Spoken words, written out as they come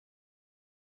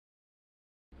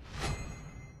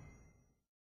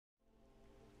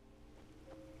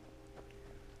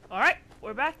Alright,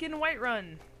 we're back in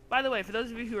Whiterun. By the way, for those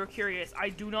of you who are curious, I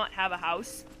do not have a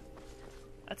house.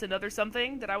 That's another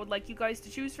something that I would like you guys to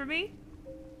choose for me.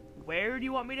 Where do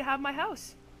you want me to have my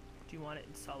house? Do you want it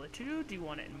in Solitude? Do you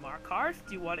want it in Markarth?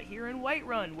 Do you want it here in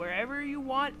Whiterun? Wherever you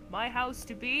want my house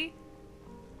to be,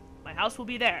 my house will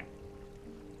be there.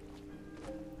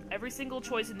 Every single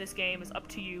choice in this game is up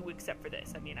to you except for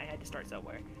this. I mean, I had to start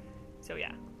somewhere. So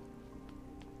yeah.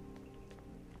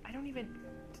 I don't even...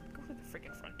 Go through the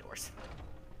freaking front doors.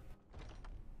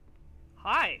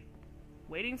 Hi.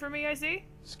 Waiting for me, I see?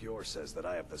 Skjor says that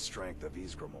I have the strength of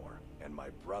Ysgramor, and my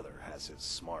brother has his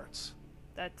smarts.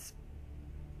 That's...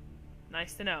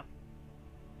 nice to know.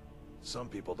 Some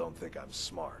people don't think I'm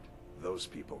smart. Those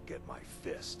people get my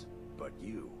fist. But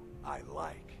you, I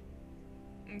like.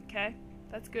 Okay.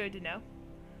 That's good to know.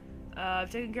 I've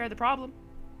taken care of the problem.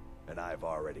 And I've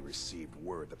already received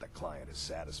word that the client is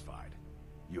satisfied.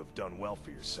 You have done well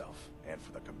for yourself, and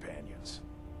for the companions.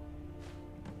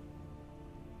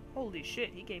 Holy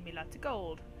shit, he gave me lots of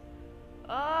gold.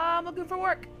 I'm looking for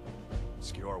work.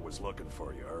 Skjor was looking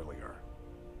for you earlier.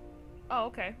 Oh,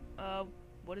 okay.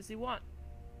 What does he want?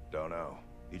 Don't know.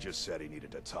 He just said he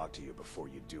needed to talk to you before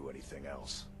you do anything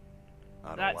else. I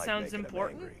don't That like sounds making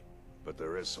important. him angry, but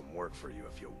there is some work for you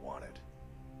if you want it.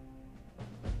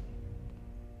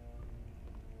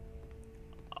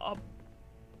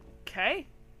 Okay.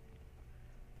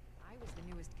 I was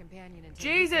the newest companion in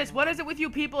Jesus, what is it with you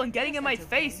people and getting in my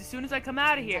face as soon as I come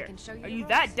out of here? Are you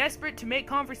that desperate to make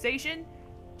conversation?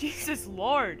 Jesus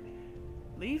Lord.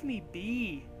 Leave me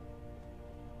be.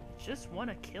 I just want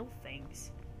to kill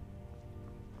things.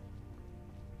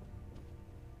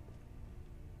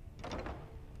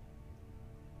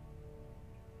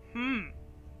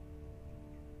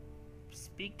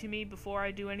 Speak to me before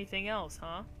I do anything else,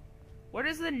 huh? Where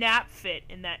does the nap fit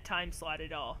in that time slot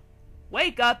at all?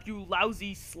 Wake up, you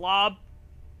lousy slob!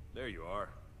 There you are.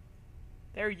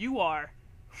 There you are.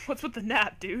 What's with the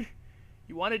nap, dude?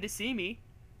 You wanted to see me.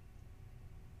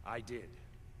 I did.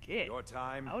 Get Your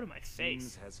time out of my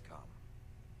face. has come.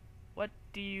 What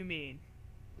do you mean?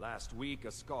 Last week,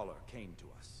 a scholar came to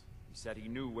us. He said he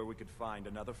knew where we could find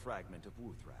another fragment of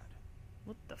Wuthrad.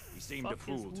 What the He seemed a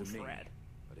fuck is fool to me. Wuthrad?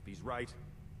 But if he's right,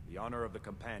 the honor of the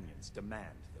companions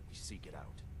demand that we seek it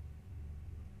out.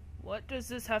 What does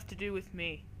this have to do with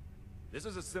me? This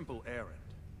is a simple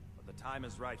errand, but the time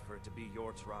is right for it to be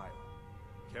your trial.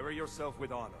 Carry yourself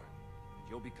with honor, and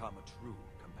you'll become a true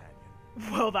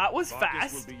companion. Well, that was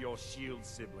Farkas fast. will be your shield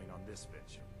sibling on this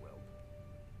venture, Whelp.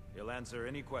 He'll answer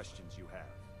any questions you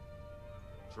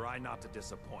have. Try not to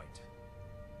disappoint,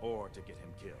 or to get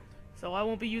him killed. So I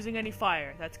won't be using any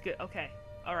fire. That's good. Okay.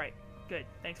 Alright. Good.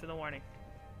 Thanks for the warning.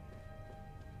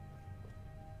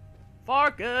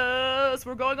 Farkas!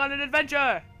 We're going on an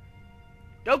adventure!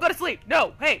 Don't go to sleep!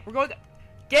 No! Hey, we're going...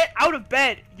 Get out of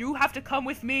bed! You have to come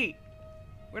with me!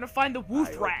 We're gonna find the I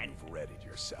Wuthrad. hope you've read it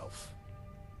yourself.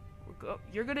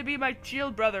 You're gonna be my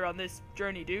shield brother on this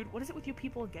journey, dude. What is it with you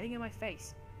people getting in my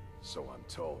face? So I'm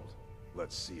told.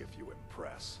 Let's see if you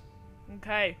impress.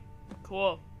 Okay.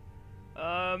 Cool.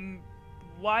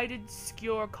 Why did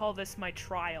Skjor call this my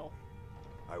trial?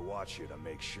 I watch you to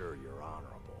make sure you're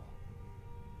honorable.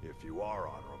 If you are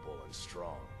honorable and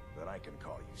strong, then I can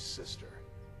call you sister.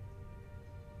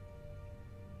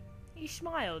 He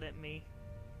smiled at me.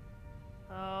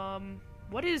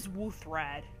 What is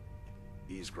Wuthrad?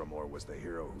 Ysgramor was the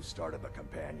hero who started the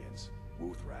Companions.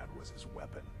 Wuthrad was his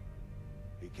weapon.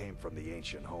 He came from the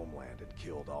ancient homeland and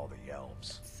killed all the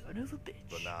elves. Son of a bitch.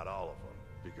 But not all of them,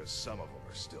 because some of them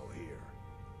are still here.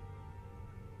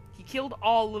 He killed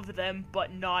all of them,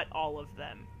 but not all of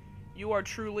them. You are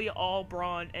truly all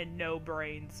brawn and no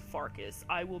brains, Farkas.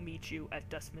 I will meet you at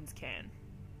Dustman's Can.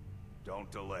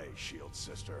 Don't delay, shield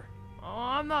sister. Oh,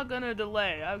 I'm not gonna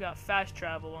delay. I've got fast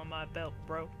travel on my belt,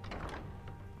 bro.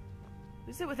 What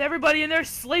is it with everybody in there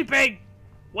sleeping?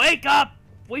 Wake up!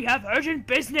 We have urgent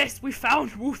business! We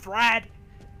found Wuthrad!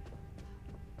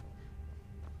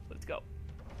 Let's go.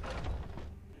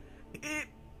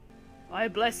 I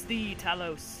bless thee,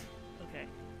 Talos. Okay.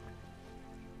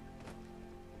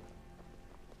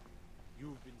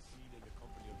 You've been seen in the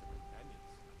company of the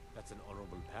companions. That's an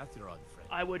honorable path you're on, friend.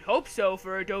 I would hope so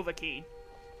for a Dovahkiin.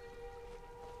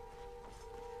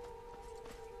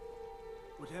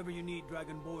 Whatever you need,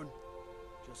 Dragonborn,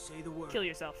 just say the word. Kill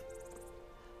yourself.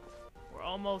 We're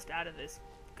almost out of this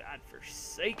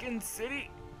godforsaken city.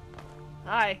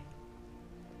 Hi.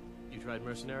 You tried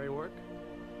mercenary work?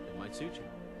 It might suit you.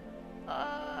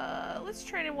 Let's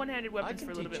train in one-handed weapons can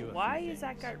for a little teach you bit. a Why few is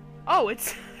that guy? things. Oh,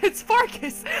 it's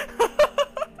Farkas.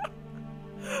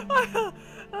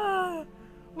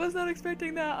 Was not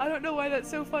expecting that. I don't know why that's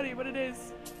so funny, but it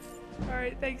is.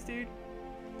 Alright, thanks, dude.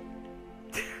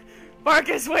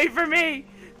 Farkas, wait for me!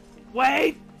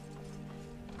 Wait!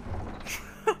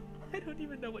 I don't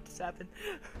even know what just happened.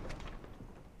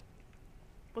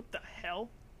 What the hell?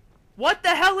 What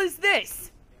the hell is this?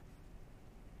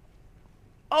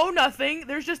 Oh, nothing.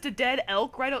 There's just a dead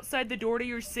elk right outside the door to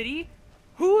your city.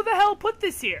 Who the hell put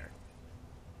this here?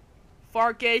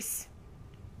 Farkas.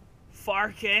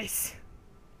 Farkas.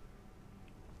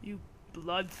 You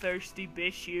bloodthirsty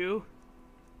bitch, you.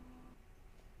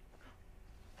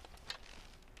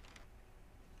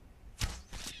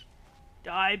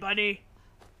 Die, bunny.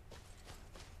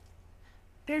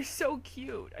 They're so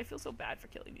cute. I feel so bad for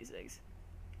killing these things.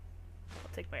 I'll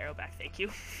take my arrow back, thank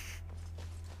you.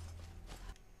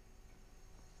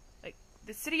 Like,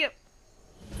 the city of...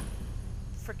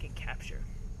 Frickin' capture.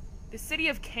 The city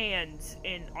of Cairns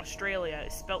in Australia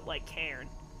is spelt like Cairn,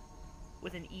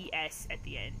 with an ES at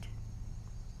the end.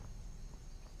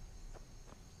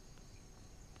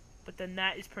 But then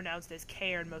that is pronounced as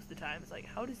Cairn most of the time. It's like,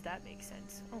 how does that make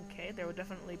sense? Okay, there would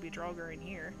definitely be Draugr in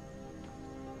here.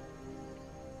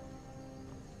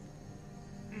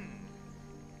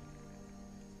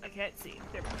 I can't see.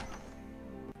 There we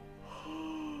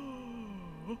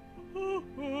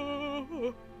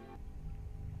go.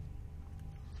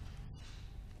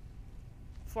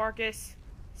 Farkas,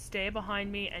 stay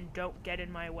behind me and don't get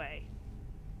in my way.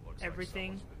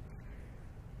 Everything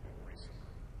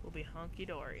will be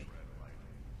hunky-dory.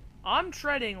 I'm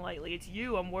treading lightly. It's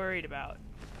you I'm worried about.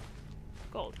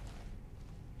 Gold.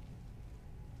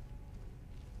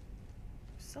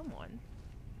 Someone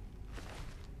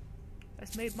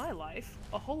has made my life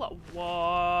a whole lot.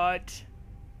 What?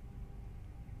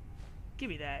 Give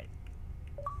me that.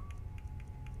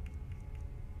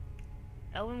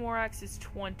 Elven War Axe is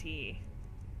 20.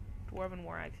 Dwarven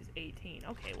War Axe is 18.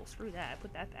 Okay, well screw that.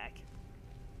 Put that back.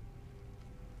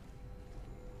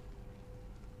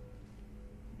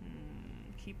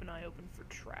 Keep an eye open for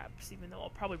traps, even though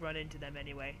I'll probably run into them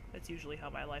anyway. That's usually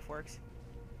how my life works.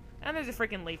 And there's a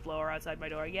freaking leaf blower outside my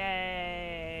door.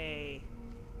 Yay!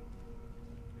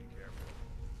 Be careful.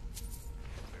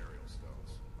 Burial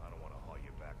stones. I don't want to haul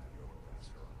you back to your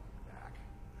master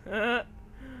on my back.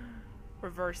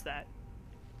 Reverse that.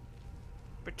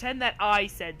 Pretend that I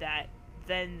said that,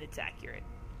 then it's accurate.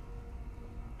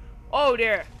 Oh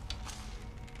dear!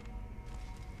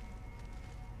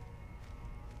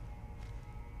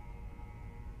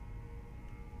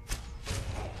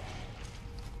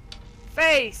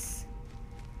 Face!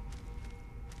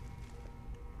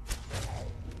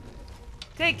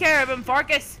 Take care of him,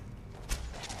 Farkas!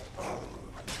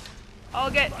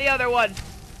 I'll get the other one.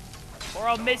 Or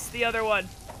I'll miss the other one.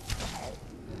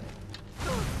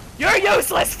 You're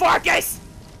useless, Farkas!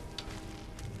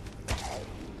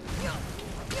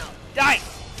 Die!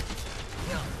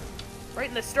 Right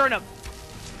in the sternum.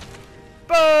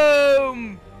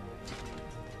 Boom!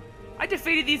 I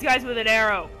defeated these guys with an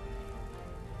arrow.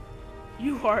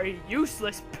 You are a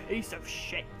useless piece of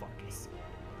shit, Farkas.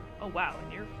 Oh wow,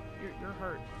 and you're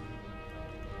hurt.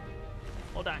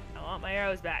 Hold on, I want my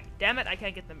arrows back. Damn it, I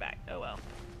can't get them back. Oh well.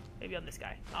 Maybe on this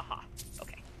guy. Aha.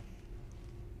 Okay.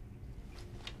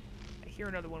 I hear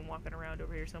another one walking around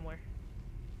over here somewhere.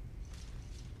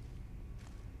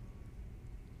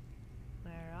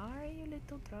 Where are you,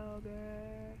 little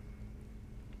Draugr?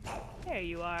 There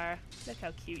you are. Look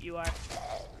how cute you are.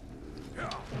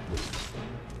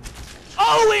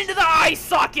 Oh, into the eye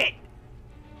socket!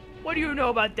 What do you know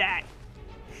about that?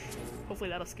 Hopefully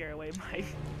that'll scare away my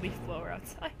leaf blower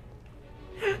outside.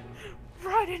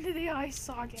 Right into the eye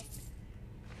socket.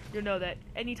 You'll know that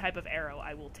any type of arrow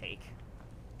I will take.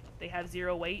 They have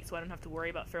 0 weight, so I don't have to worry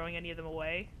about throwing any of them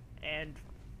away. And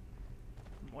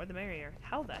more the merrier.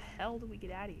 How the hell do we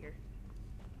get out of here?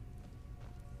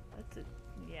 That's a...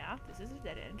 Yeah, this is a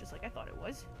dead end, just like I thought it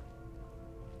was.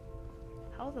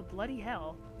 How the bloody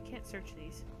hell? I can't search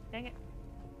these. Dang it.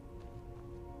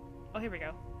 Oh, here we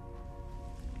go.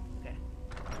 Okay.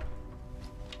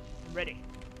 I'm ready.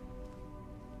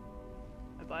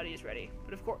 My body is ready.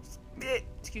 But of course,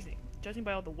 excuse me, judging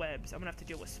by all the webs, I'm gonna have to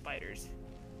deal with spiders.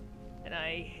 And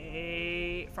I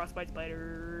hate frostbite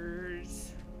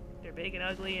spiders. They're big and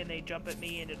ugly and they jump at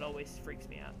me and it always freaks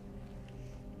me out.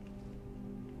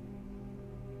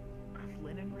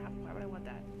 Linen wrap? Why would I want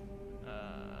that?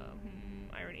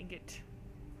 Iron ingot.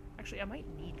 Actually, I might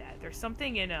need that. There's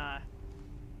something in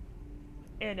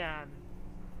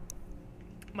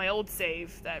my old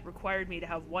save that required me to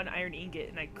have 1 iron ingot,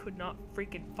 and I could not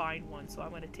freaking find one, so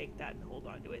I'm gonna take that and hold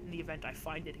on to it in the event I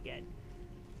find it again.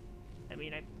 I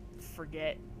mean, I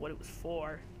forget what it was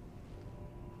for.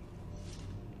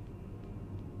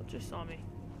 What just saw me?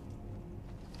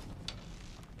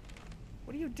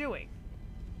 What are you doing?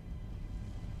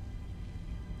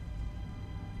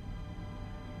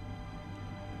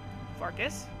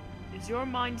 Farkas, is your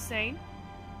mind sane?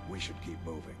 We should keep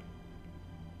moving.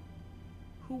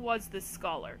 Who was this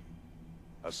scholar?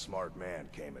 A smart man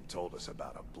came and told us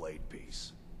about a blade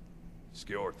piece.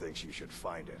 Skjor thinks you should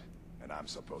find it, and I'm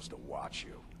supposed to watch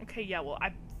you. Okay, yeah, well,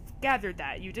 I gathered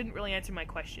that. You didn't really answer my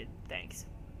question. Thanks.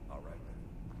 All right, then.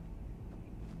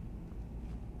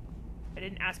 I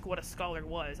didn't ask what a scholar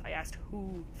was. I asked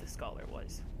who the scholar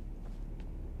was.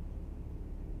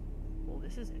 Well,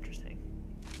 this is interesting.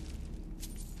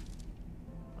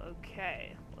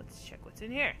 Okay, let's check what's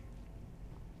in here.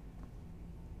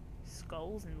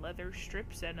 Skulls and leather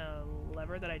strips and a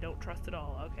lever that I don't trust at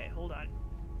all. Okay, hold on.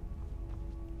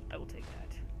 I will take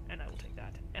that. And I will take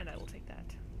that. And I will take that.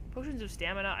 Potions of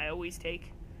stamina I always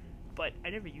take, but I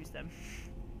never use them.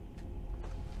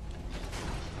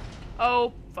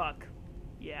 Oh, fuck.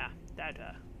 Yeah, that,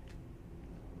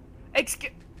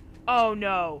 Excuse- Oh,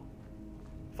 no.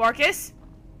 Farkas?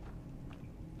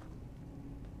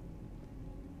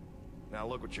 Now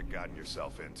look what you've gotten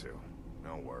yourself into.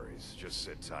 No worries. Just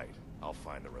sit tight. I'll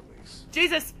find the release.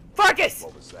 Jesus! Farkas!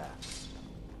 What was that?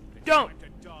 Don't! Time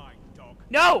to die, dog.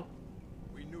 No!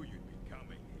 We knew you'd be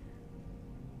coming here.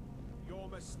 Your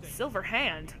mistake. Silver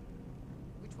hand.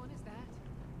 Which one is that?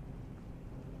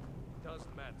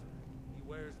 Doesn't matter. He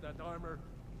wears that armor.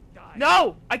 Die.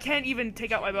 No! I can't even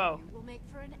take out my bow. You will make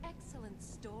for an excellent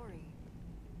story.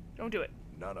 Don't do it.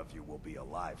 None of you will be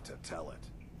alive to tell it.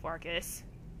 Farkas.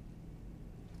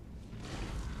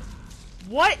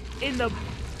 What in the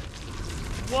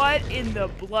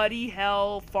bloody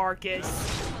hell, Farkas?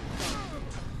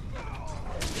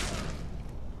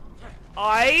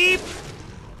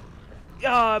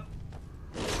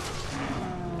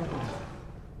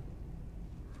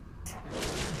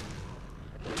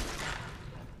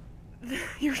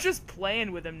 You're just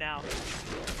playing with him now.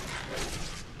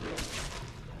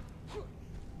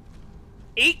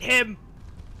 Eat him!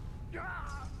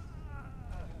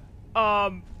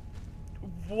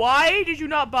 Why did you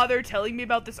not bother telling me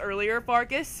about this earlier,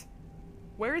 Farkas?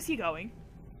 Where is he going?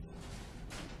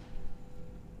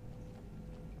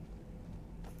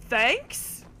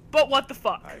 Thanks? But what the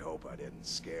fuck? I hope I didn't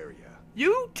scare you.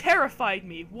 You terrified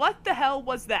me. What the hell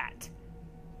was that?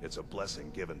 It's a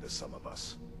blessing given to some of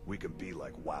us. We can be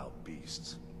like wild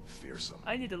beasts. Fearsome.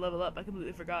 I need to level up. I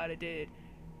completely forgot I did.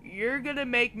 You're gonna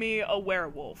make me a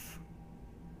werewolf.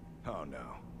 Oh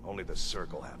no. Only the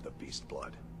Circle have the beast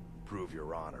blood. Prove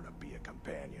your honor to be a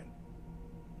companion.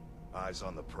 Eyes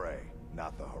on the prey,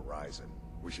 not the horizon.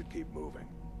 We should keep moving.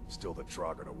 Still the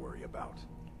Trogger to worry about.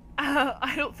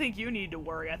 I don't think you need to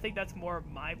worry. I think that's more of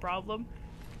my problem.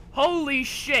 Holy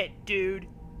shit, dude!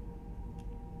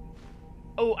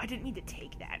 Oh, I didn't need to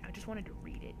take that. I just wanted to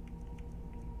read it.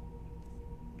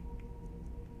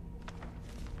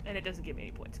 And it doesn't give me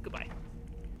any points. Goodbye.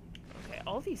 Okay,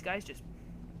 all these guys just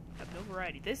have no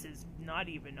variety. This is not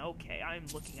even okay. I'm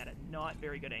looking at a not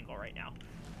very good angle right now.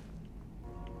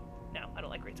 No, I don't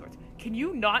like great swords. Can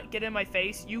you not get in my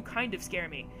face? You kind of scare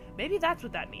me. Maybe that's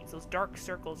what that means, those dark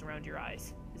circles around your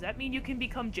eyes. Does that mean you can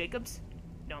become Jacobs?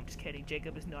 No, I'm just kidding.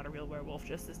 Jacob is not a real werewolf,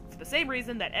 just for the same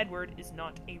reason that Edward is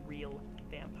not a real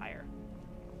vampire.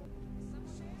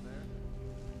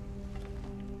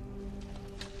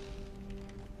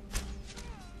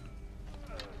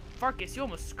 Farkas, you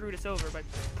almost screwed us over by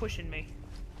pushing me.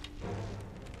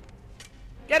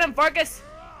 Get him, Farkas!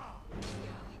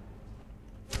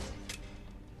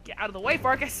 Get out of the way,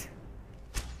 Farkas!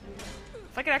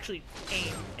 If I could actually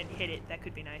aim and hit it, that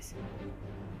could be nice.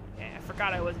 Yeah, I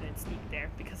forgot I wasn't in sneak there,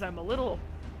 because I'm a little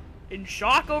in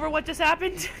shock over what just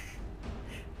happened.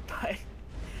 But,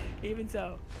 even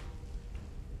so.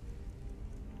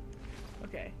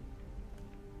 Okay.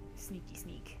 Sneaky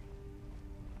sneak.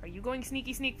 Are you going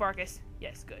sneaky sneak, Farkas?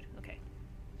 Yes, good. Okay.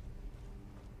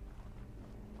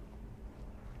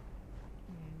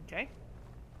 Okay.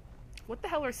 What the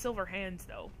hell are silver hands,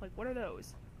 though? Like, what are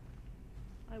those?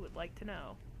 I would like to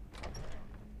know.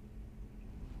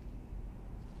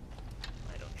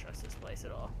 I don't trust this place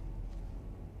at all.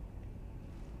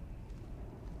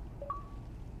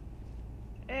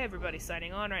 Everybody's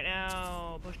signing on right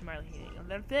now. Push to Marley.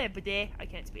 I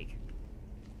can't speak.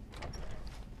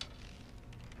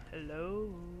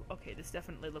 Hello? Okay, this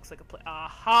definitely looks like a place.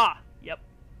 Aha! Yep.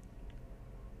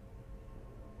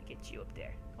 I get you up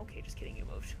there. Okay, just kidding, you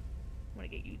moved. I'm gonna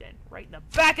get you then. Right in the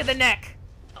back of the neck!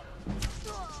 I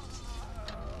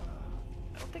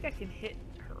don't think I can hit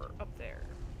her up there.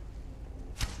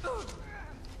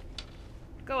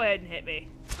 Go ahead and hit me.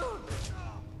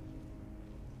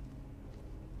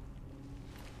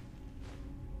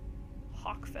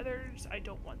 feathers. I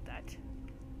don't want that.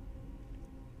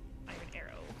 Iron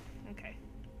arrow. Okay.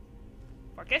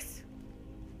 Farkas?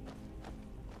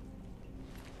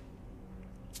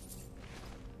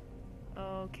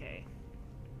 Okay.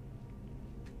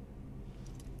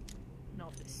 And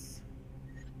all this.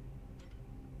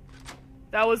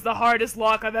 That was the hardest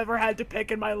lock I've ever had to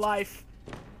pick in my life.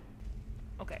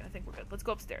 Okay, I think we're good. Let's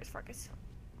go upstairs, Farkas.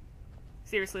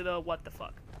 Seriously though, what the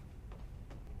fuck?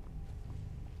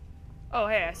 Oh,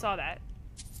 hey, I saw that.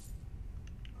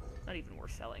 Not even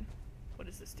worth selling. What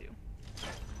does this do?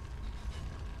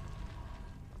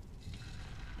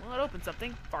 Well, it opened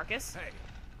something. Farkas. Hey,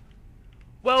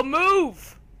 Well,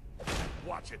 move!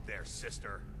 watch it there,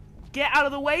 sister. Get out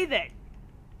of the way, then!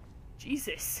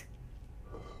 Jesus.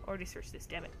 Already searched this,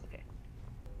 damn it. Okay.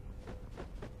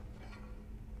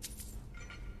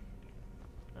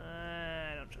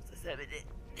 I don't trust this.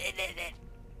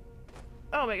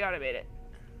 Oh my god, I made it.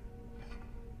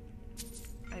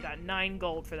 I got 9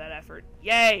 gold for that effort.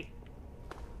 Yay!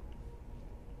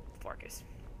 Farkas.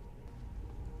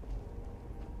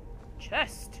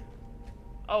 Chest.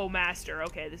 Oh, master.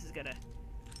 Okay, this is gonna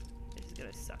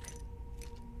suck.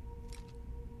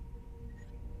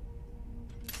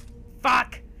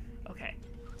 Fuck! Okay.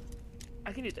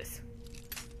 I can do this.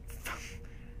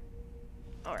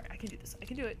 Alright, I can do this. I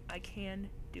can do it. I can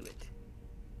do it.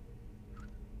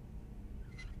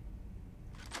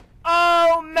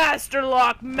 Oh, Master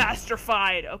Lock,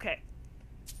 masterfied. Okay.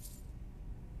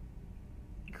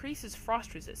 Increases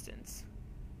frost resistance.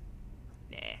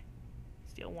 Nah.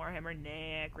 Steel Warhammer,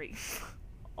 nah, great.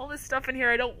 All this stuff in here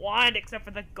I don't want except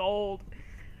for the gold.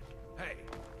 Hey,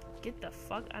 Get the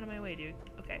fuck out of my way, dude.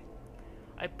 Okay.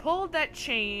 I pulled that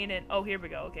chain and... Oh, here we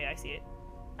go. Okay, I see it.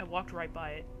 I walked right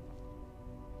by it.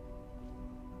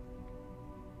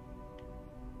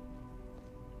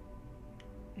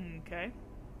 Okay.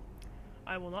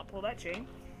 I will not pull that chain.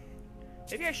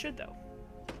 Maybe I should, though.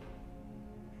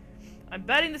 I'm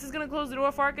betting this is gonna close the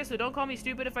door, Farkas, so don't call me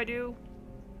stupid if I do.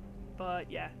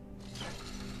 But, yeah.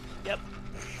 Yep.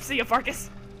 See ya, Farkas!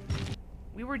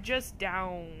 We were just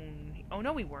down... Oh,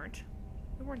 no, we weren't.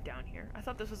 We weren't down here. I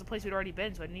thought this was a place we'd already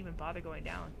been, so I didn't even bother going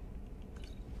down.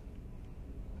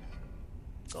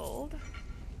 Gold.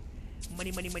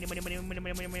 Money, money, money, money, money, money,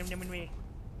 money, money, money, money, money.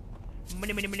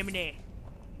 Money, money, money, money.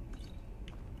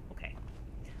 Okay.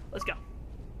 Let's go.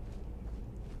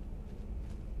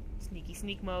 Sneaky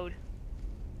sneak mode.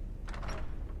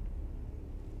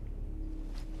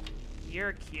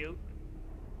 You're cute.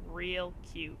 Real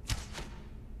cute.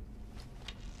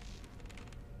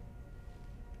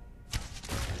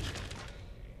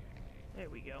 There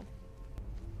we go.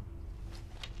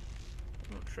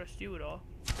 I don't trust you at all.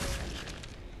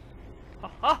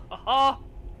 Ha ha ha ha!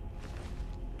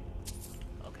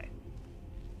 Okay.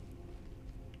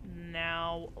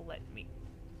 Now, let me...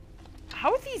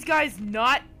 How are these guys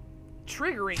not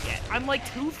triggering yet? I'm like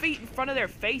 2 feet in front of their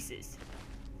faces.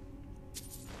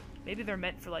 Maybe they're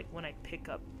meant for like when I pick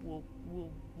up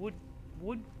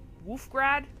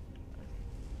Wolfgrad?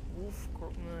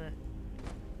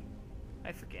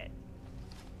 I forget.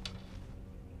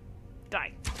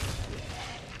 Die.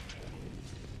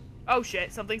 Oh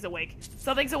shit, something's awake.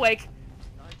 Something's awake.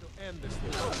 Time to end this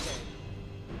thing. Okay.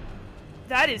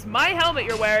 That is my helmet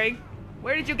you're wearing.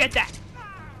 Where did you get that?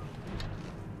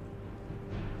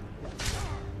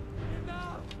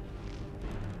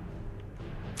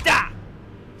 Da!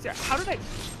 Sarah, how did I...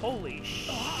 Holy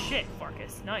shit,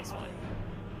 Farkas. Nice one.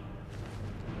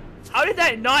 How did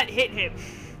that not hit him?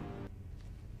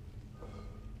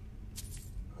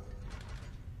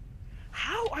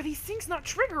 How are these things not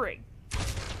triggering?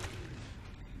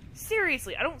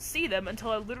 Seriously, I don't see them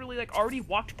until I literally, like, already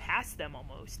walked past them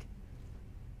almost.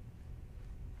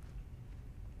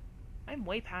 I'm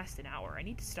way past an hour. I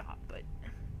need to stop, but...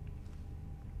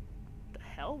 The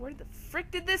hell? Where the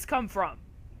frick did this come from?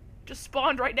 Just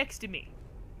spawned right next to me.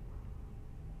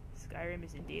 Skyrim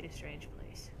is indeed a strange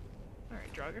place.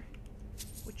 Alright, Draugr.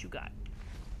 What you got?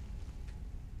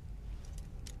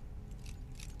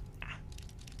 Ah.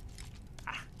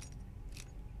 Ah.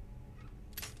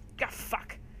 God,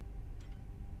 fuck.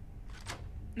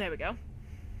 There we go.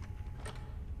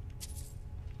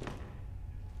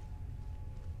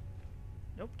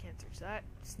 Nope, can't search that.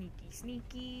 Sneaky,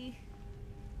 sneaky.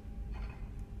 I'll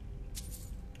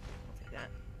take that.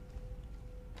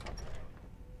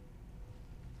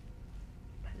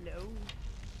 Hello?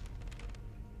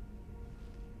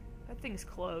 That thing's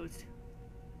closed.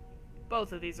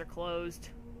 Both of these are closed.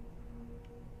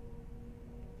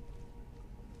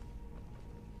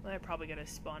 Well, they're probably gonna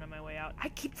spawn on my way out. I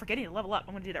keep forgetting to level up.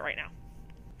 I'm gonna do that right now.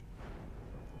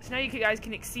 So now you guys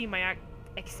can see my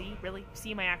XC, really?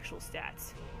 See my actual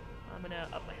stats. I'm gonna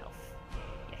up my health.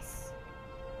 Yes.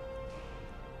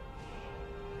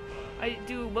 I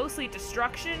do mostly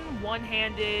destruction,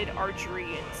 one-handed,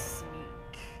 archery, and sneak.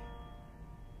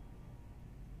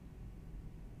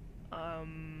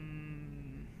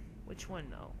 Which one,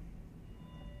 though?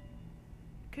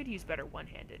 Could use better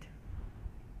one-handed.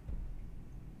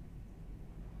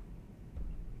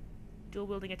 Dual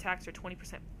wielding attacks are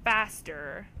 20%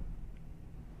 faster.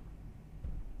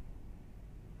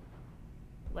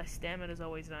 Less stamina is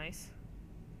always nice.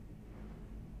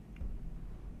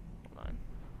 Hold on.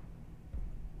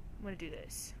 I'm gonna do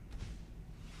this.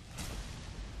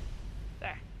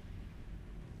 There.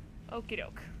 Okie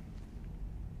doke.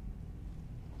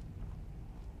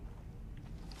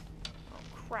 Oh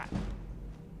crap.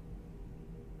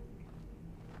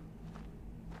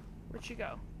 Where'd she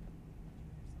go?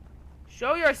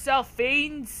 Show yourself,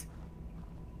 fiends!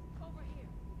 Over here.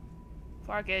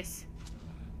 Farkas.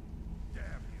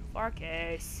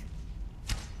 Farkas.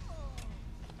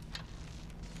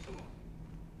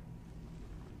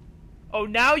 Oh,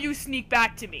 now you sneak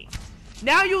back to me.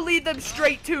 Now you lead them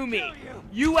straight to me.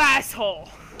 You asshole.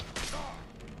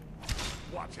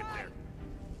 Watch it there.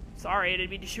 Sorry, I didn't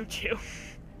mean to shoot you.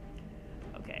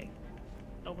 Okay.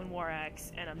 Elven War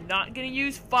Axe. And I'm not gonna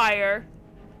use fire.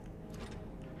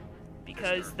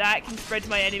 Because that can spread to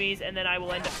my enemies and then I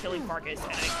will end up killing Farkas.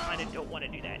 And I kinda don't want to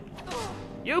do that.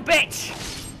 You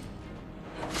bitch!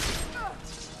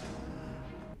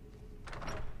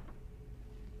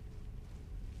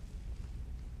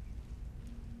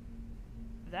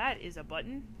 That is a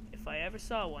button, if I ever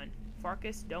saw one.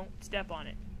 Farkas, don't step on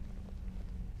it.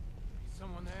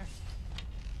 Someone there?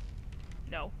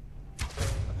 No.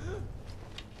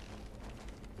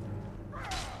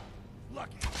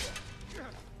 Lucky.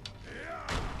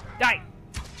 Die!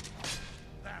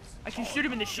 I can shoot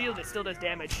him in the shield, it still does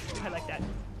damage. I like that.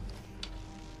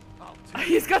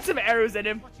 He's got some arrows in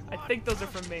him. I think those are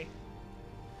from me.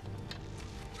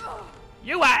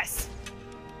 You ass!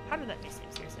 How did that miss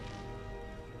him, seriously?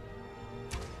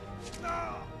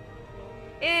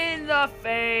 In the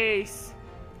face!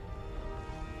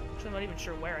 Actually, I'm not even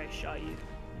sure where I shot you.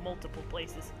 Multiple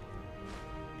places.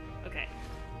 Okay.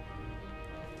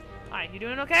 Hi, you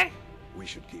doing okay? We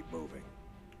should keep moving.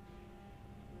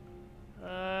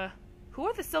 Who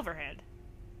are the Silverhand?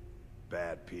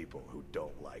 Bad people who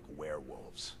don't like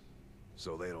werewolves.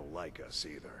 So they don't like us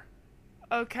either.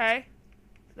 Okay.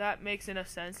 That makes enough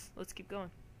sense. Let's keep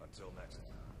going. Until next time.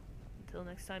 Until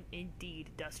next time, indeed.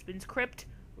 Dustbin's Crypt.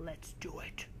 Let's do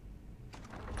it.